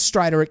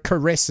administrator at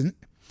Crescent,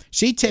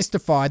 she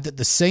testified that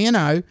the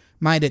CNO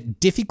made it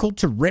difficult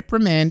to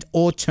reprimand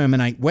or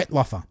terminate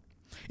Wettlaufer.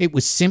 It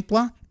was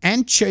simpler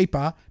and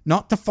cheaper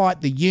not to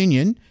fight the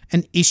union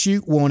and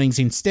issue warnings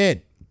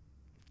instead.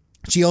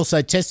 She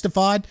also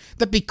testified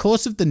that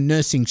because of the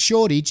nursing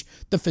shortage,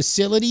 the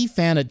facility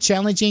found it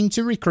challenging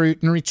to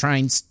recruit and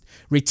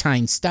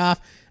retain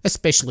staff,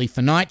 especially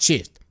for night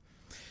shift.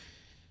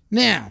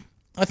 Now,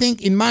 I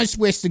think in most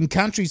Western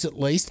countries at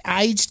least,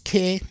 aged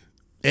care,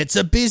 it's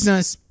a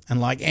business, and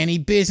like any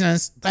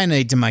business, they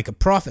need to make a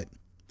profit.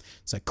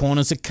 So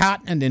corners are cut,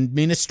 and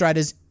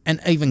administrators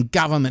and even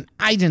government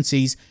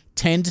agencies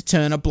tend to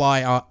turn a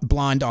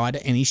blind eye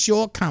to any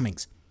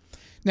shortcomings.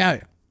 Now,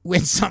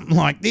 when something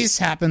like this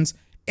happens,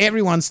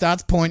 everyone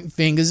starts pointing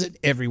fingers at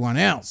everyone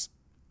else.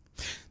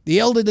 The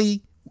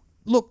elderly,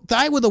 look,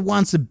 they were the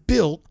ones that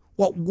built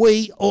what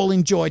we all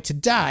enjoy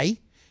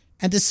today,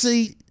 and to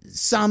see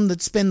some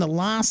that spend the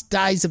last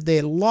days of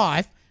their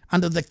life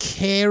under the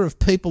care of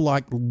people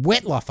like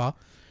Wettlaufer,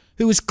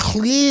 who was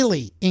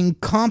clearly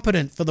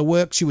incompetent for the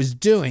work she was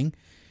doing,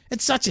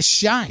 it's such a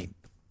shame.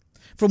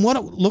 From what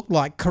it looked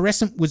like,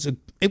 Crescent was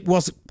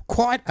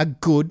quite a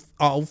good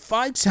old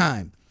folks'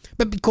 home.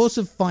 But because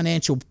of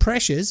financial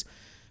pressures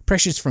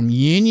from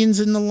unions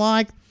and the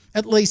like,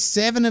 at least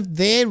 7 of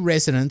their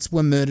residents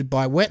were murdered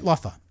by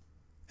Wettlaufer.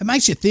 It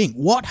makes you think,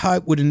 what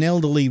hope would an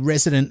elderly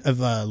resident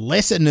of a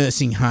lesser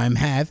nursing home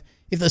have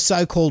if the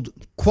so-called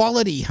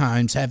quality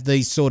homes have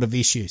these sort of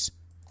issues?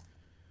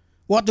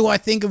 What do I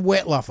think of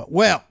Wettlaufer?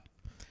 Well,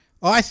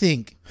 I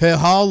think her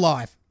whole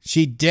life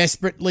She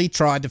desperately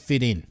tried to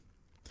fit in.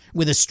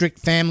 With a strict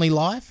family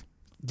life,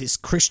 this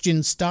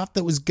Christian stuff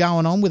that was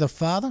going on with her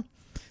father,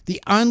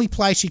 the only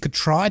place she could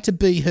try to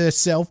be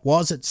herself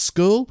was at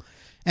school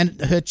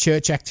and at her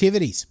church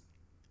activities.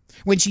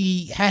 When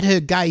she had her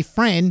gay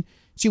friend,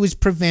 she was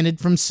prevented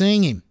from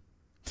seeing him.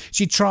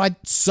 She tried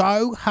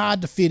so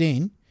hard to fit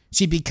in,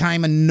 she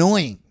became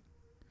annoying.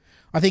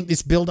 I think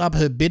this built up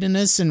her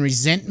bitterness and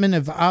resentment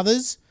of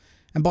others,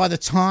 and by the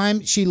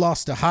time she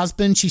lost her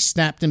husband, she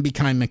snapped and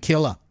became a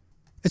killer.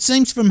 It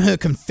seems from her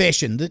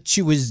confession that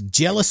she was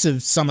jealous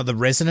of some of the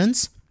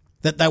residents,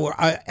 that they were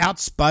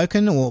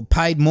outspoken or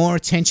paid more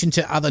attention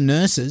to other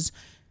nurses,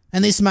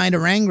 and this made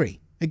her angry.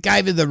 It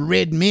gave her the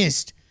red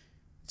mist,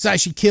 so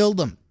she killed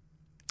them.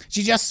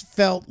 She just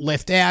felt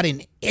left out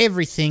in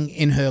everything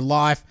in her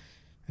life,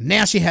 and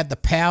now she had the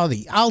power,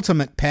 the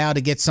ultimate power,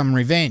 to get some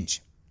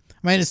revenge.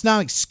 I mean, it's no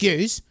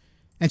excuse,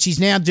 and she's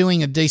now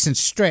doing a decent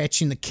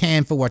stretch in the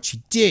can for what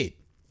she did.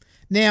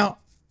 Now,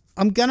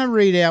 I'm going to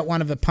read out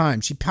one of her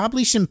poems. She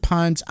published some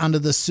poems under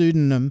the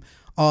pseudonym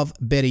of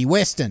Betty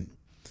Weston.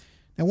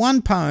 Now,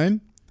 one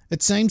poem,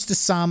 it seems to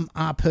sum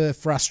up her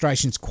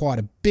frustrations quite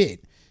a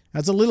bit.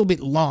 Now, it's a little bit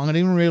long. I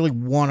didn't really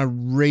want to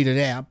read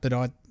it out, but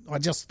I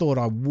just thought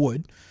I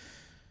would.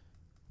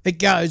 It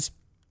goes,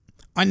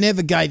 I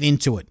never gave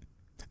into it.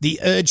 The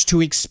urge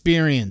to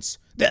experience,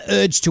 the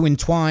urge to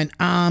entwine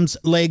arms,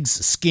 legs,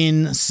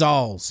 skin,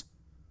 souls.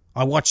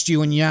 I watched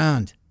you and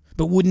yarned,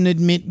 but wouldn't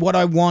admit what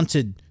I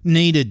wanted,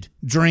 needed,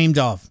 dreamed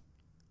of.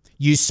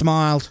 You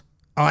smiled,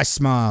 I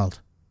smiled.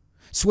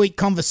 Sweet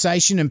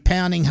conversation and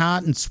pounding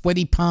heart and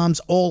sweaty palms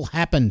all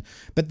happened,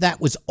 but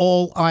that was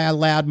all I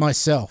allowed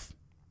myself.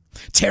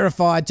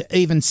 Terrified to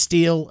even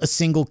steal a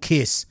single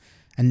kiss,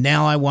 and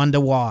now I wonder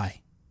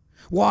why.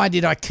 Why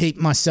did I keep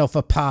myself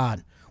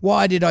apart?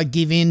 Why did I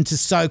give in to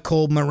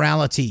so-called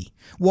morality?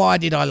 Why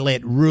did I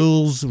let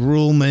rules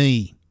rule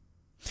me?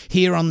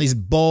 Here on this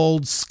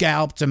bald,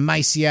 scalped,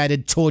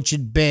 emaciated,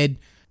 tortured bed,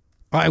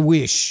 I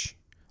wish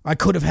I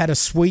could have had a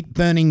sweet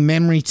burning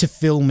memory to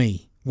fill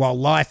me while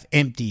life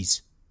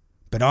empties.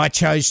 But I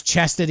chose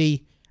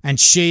chastity, and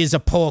she is a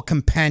poor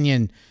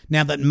companion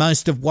now that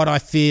most of what I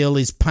feel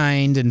is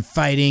pained and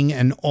fading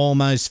and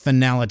almost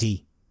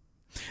finality.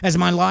 As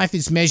my life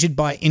is measured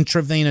by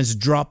intravenous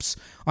drops,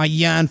 I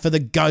yearn for the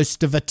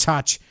ghost of a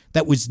touch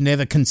that was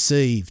never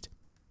conceived.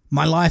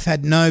 My life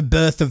had no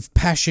birth of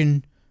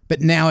passion,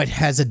 but now it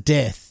has a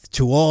death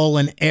to all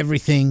and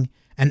everything,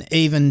 and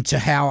even to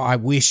how I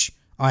wish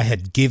I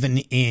had given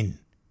in.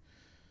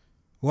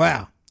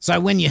 Wow. So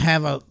when you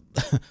have a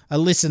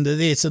listen to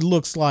this, it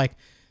looks like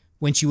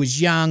when she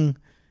was young,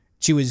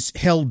 she was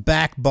held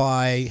back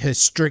by her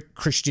strict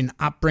Christian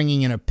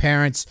upbringing and her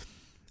parents,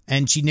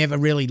 and she never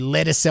really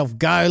let herself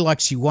go like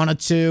she wanted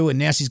to, and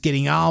now she's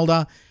getting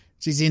older.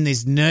 She's in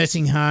this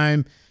nursing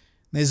home.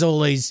 There's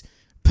all these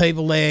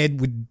people there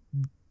with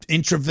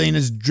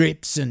intravenous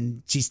drips,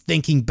 and she's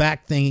thinking,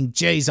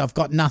 geez, I've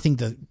got nothing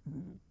to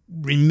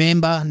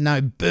remember,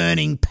 no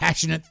burning,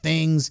 passionate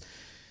things.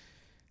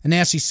 And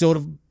now she's sort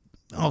of,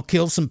 I'll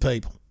kill some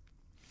people.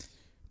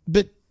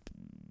 But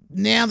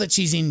now that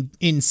she's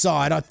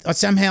inside, I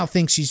somehow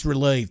think she's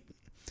relieved.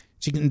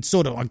 She can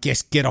sort of, I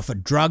guess, get off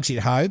of drugs,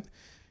 you'd hope.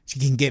 She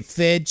can get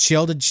fed,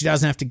 sheltered, she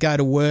doesn't have to go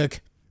to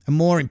work. And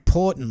more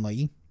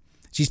importantly,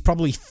 she's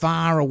probably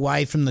far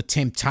away from the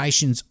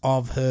temptations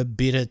of her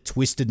bitter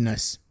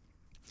twistedness.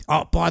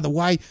 Oh, by the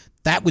way,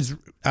 that was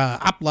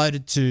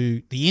uploaded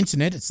to the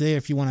internet. It's there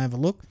if you want to have a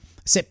look.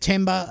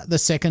 September the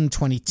 2nd,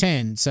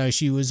 2010. So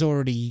she was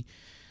already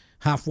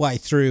halfway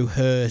through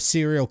her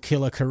serial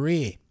killer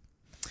career.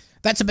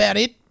 That's about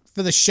it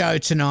for the show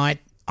tonight,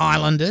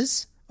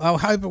 Islanders. I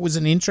hope it was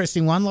an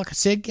interesting one. Like I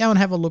said, go and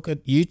have a look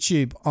at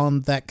YouTube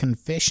on that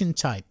confession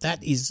tape.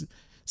 That is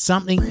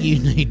something you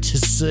need to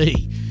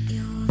see.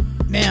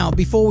 Now,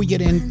 before we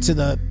get into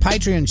the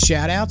Patreon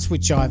shout-outs,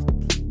 which I've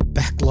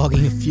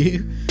backlogging a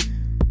few,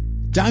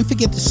 don't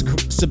forget to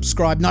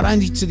subscribe not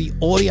only to the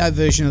audio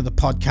version of the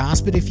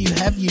podcast, but if you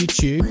have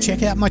YouTube,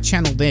 check out my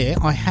channel there.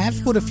 I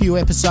have put a few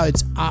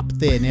episodes up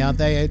there. Now,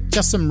 they are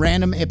just some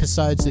random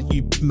episodes that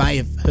you may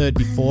have heard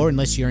before,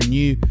 unless you're a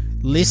new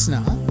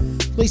listener.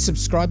 Please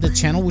subscribe to the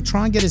channel. We'll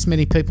try and get as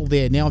many people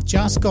there. Now, I've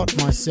just got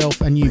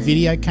myself a new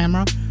video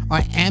camera.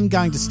 I am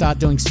going to start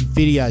doing some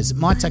videos. It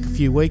might take a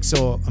few weeks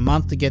or a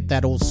month to get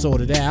that all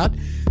sorted out,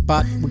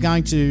 but we're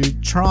going to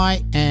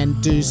try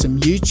and do some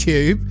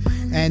YouTube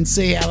and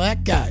see how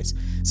that goes.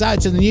 So,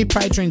 to the new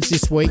patrons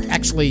this week,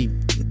 actually,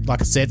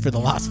 like I said, for the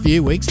last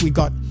few weeks, we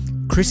got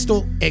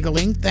Crystal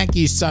Eggerling. Thank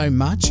you so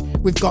much.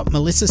 We've got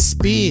Melissa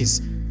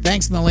Spears.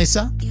 Thanks,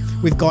 Melissa.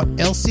 We've got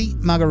Elsie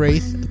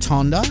Margarith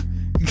Tonda.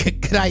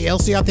 G'day,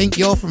 Elsie. I think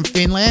you're from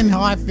Finland.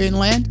 Hi,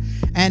 Finland.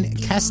 And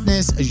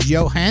Kastnes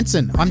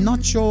Johansson. I'm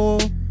not sure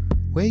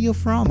where you're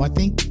from. I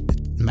think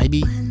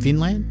maybe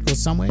Finland or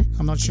somewhere.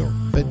 I'm not sure.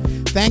 But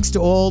thanks to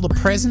all the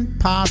present,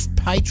 past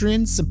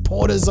patrons,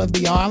 supporters of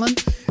the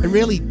island. It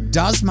really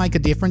does make a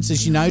difference.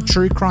 As you know,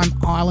 True Crime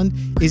Island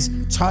is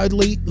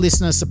totally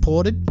listener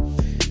supported.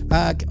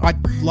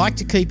 I'd like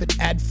to keep it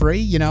ad-free.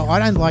 You know, I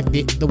don't like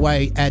the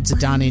way ads are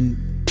done in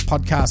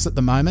podcasts at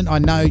the moment. I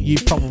know you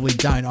probably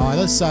don't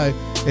either, so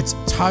it's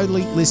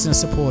totally listener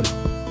supported.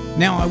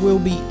 Now, I will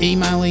be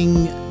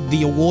emailing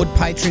the award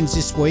patrons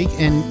this week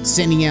and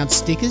sending out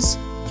stickers.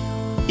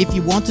 If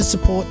you want to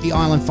support the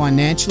island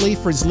financially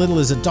for as little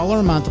as $1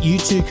 a month, you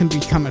too can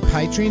become a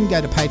patron. Go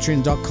to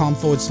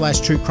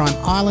patreon.com/True Crime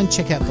Island.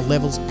 Check out the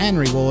levels and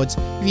rewards.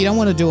 If you don't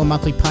want to do a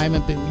monthly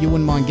payment, but you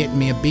wouldn't mind getting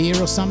me a beer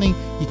or something,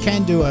 you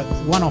can do a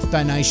one-off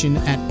donation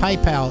at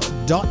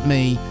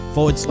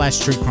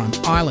paypal.me/True Crime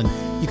Island.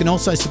 You can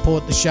also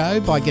support the show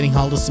by getting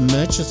hold of some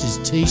merch such as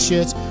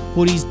t-shirts,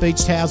 hoodies,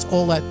 beach towels,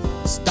 all that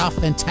stuff,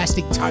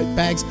 fantastic tote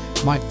bags.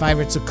 My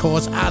favourites, of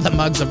course, are the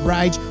Mugs of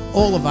Rage,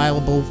 all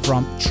available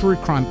from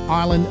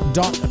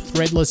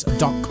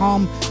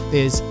truecrimeisland.threadless.com.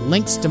 There's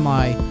links to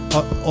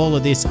all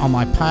of this on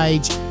my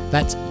page.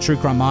 That's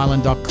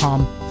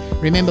truecrimeisland.com.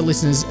 Remember,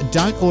 listeners,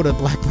 don't order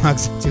black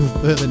mugs until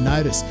further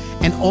notice.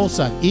 And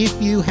also,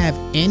 if you have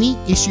any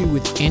issue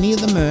with any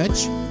of the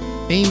merch,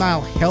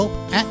 email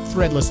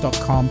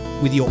help@threadless.com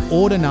with your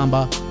order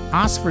number,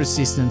 ask for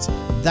assistance.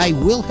 They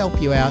will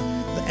help you out.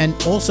 And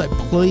also,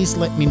 please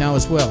let me know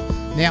as well.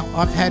 Now,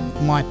 I've had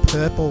my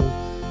purple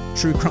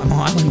True Crime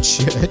Island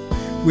shirt,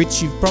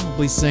 which you've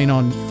probably seen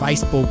on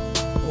Facebook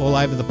all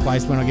over the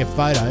place when I get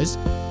photos.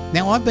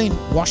 Now, I've been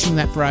washing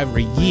that for over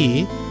a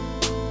year.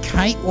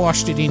 Kate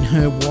washed it in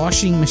her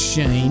washing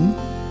machine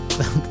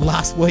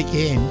last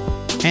weekend,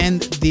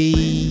 and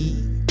the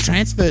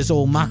transfer's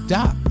all mucked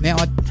up. Now,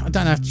 I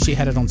don't know if she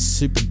had it on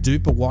super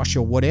duper wash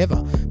or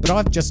whatever, but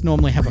I just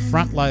normally have a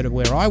front loader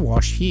where I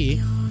wash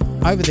here.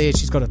 Over there,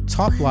 she's got a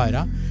top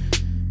loader.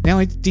 Now,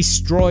 it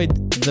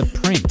destroyed the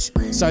print.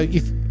 So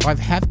if I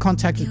have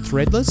contacted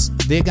Threadless,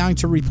 they're going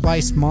to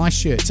replace my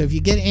shirt. So if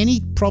you get any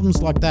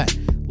problems like that,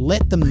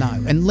 let them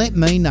know. And let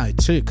me know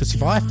too, because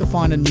if I have to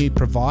find a new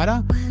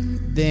provider,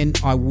 then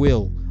I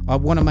will. I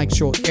want to make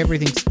sure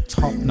everything's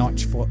top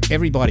notch for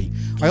everybody.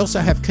 I also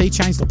have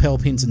keychains, lapel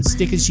pins and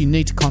stickers. You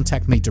need to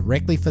contact me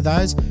directly for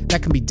those.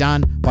 That can be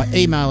done by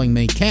emailing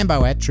me,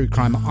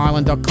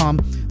 cambo@truecrimeisland.com.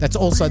 That's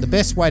also the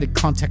best way to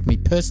contact me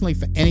personally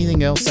for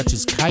anything else, such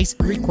as case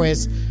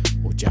requests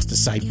or just to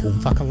say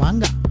boom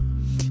fuckalunga.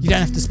 You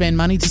don't have to spend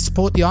money to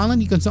support the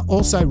island. You can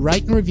also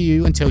rate and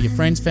review and tell your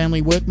friends,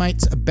 family,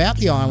 workmates about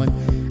the island.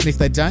 And if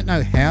they don't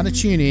know how to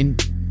tune in,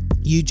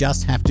 you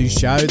just have to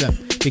show them,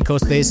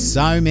 because there's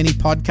so many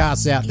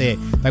podcasts out there.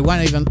 They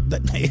won't even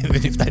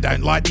if they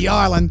don't like the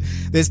island,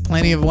 there's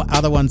plenty of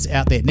other ones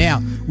out there. Now,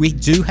 we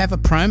do have a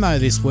promo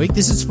this week.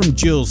 This is from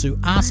Jules, who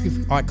asked if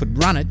I could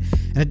run it,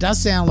 and it does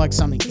sound like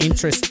something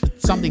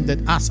that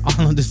us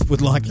islanders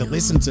would like to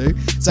listen to.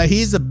 So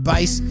here's the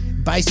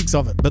basics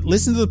of it, but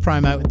listen to the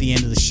promo at the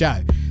end of the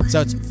show. So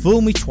it's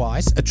Fool Me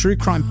Twice, a true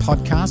crime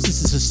podcast.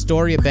 This is a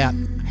story about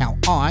how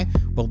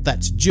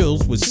that's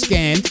Jules, was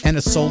scammed and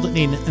assaulted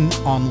in an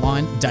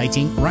online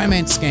dating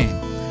romance scam.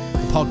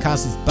 The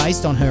podcast is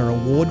based on her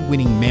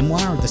award-winning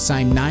memoir of the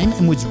same name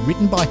and was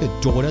written by her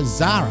daughter,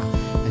 Zara,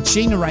 and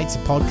she narrates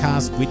the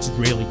podcast, which is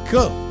really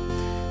cool.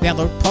 Now,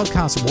 the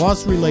podcast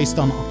was released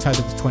on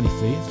October the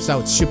 25th, so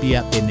it should be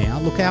out there now.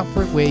 Look out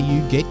for it where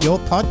you get your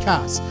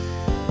podcasts.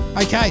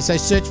 Okay, so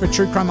search for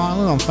True Crime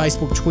Island on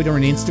Facebook, Twitter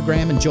and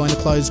Instagram, and join the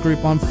closed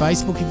group on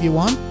Facebook if you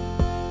want.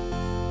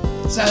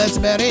 So that's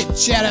about it.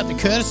 Shout out to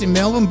Curtis in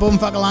Melbourne. Boom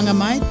fuckalunga,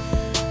 mate.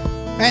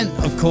 And,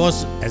 of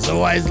course, as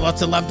always,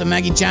 lots of love to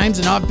Maggie James.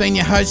 And I've been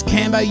your host,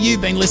 Cambo.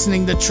 You've been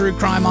listening to True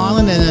Crime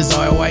Island. And as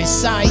I always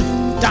say,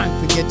 don't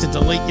forget to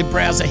delete your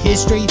browser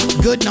history.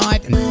 Good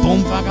night and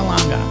boom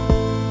fuckalunga.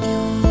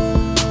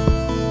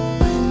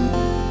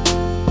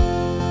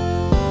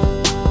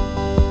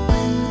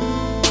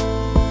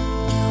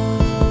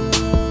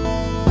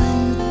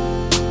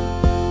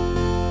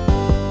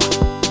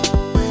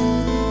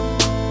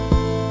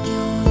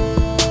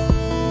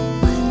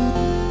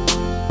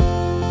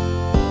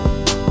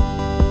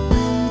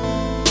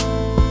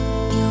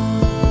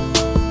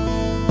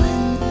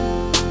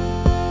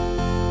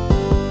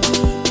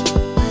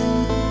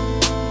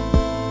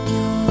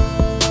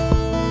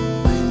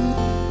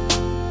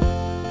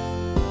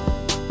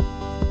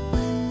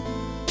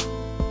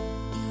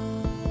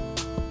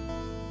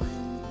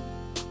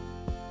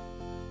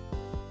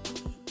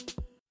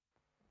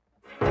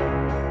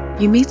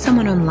 You meet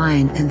someone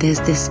online and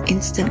there's this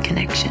instant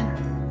connection.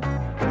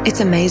 It's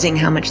amazing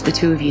how much the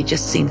two of you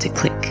just seem to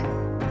click.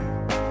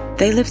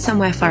 They live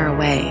somewhere far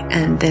away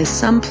and there's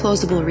some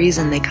plausible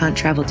reason they can't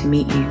travel to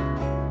meet you.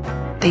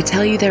 They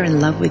tell you they're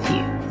in love with you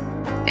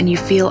and you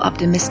feel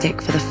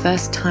optimistic for the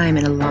first time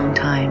in a long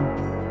time.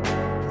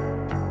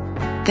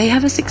 They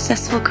have a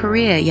successful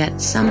career,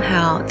 yet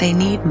somehow they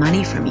need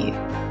money from you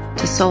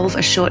to solve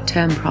a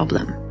short-term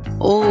problem,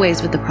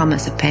 always with the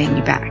promise of paying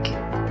you back.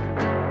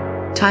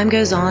 Time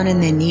goes on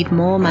and they need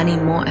more money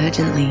more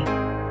urgently.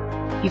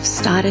 You've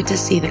started to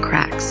see the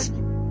cracks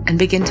and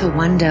begin to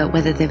wonder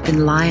whether they've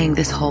been lying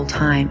this whole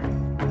time.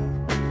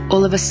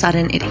 All of a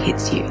sudden it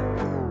hits you.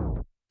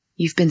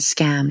 You've been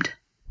scammed.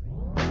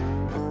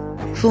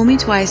 Fool Me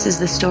Twice is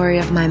the story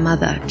of my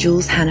mother,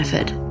 Jules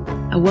Hannaford,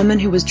 a woman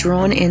who was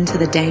drawn into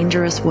the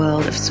dangerous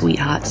world of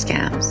sweetheart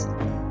scams.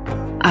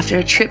 After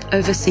a trip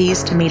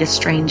overseas to meet a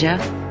stranger,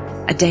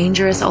 a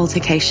dangerous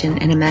altercation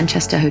in a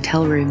Manchester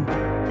hotel room,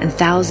 and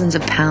thousands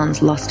of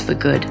pounds lost for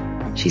good,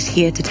 she's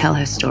here to tell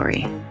her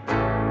story.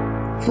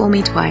 Fool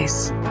Me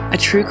Twice, a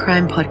true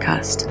crime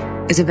podcast,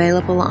 is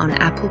available on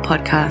Apple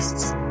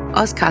Podcasts,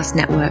 Ozcast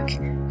Network,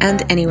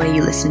 and anywhere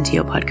you listen to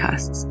your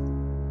podcasts.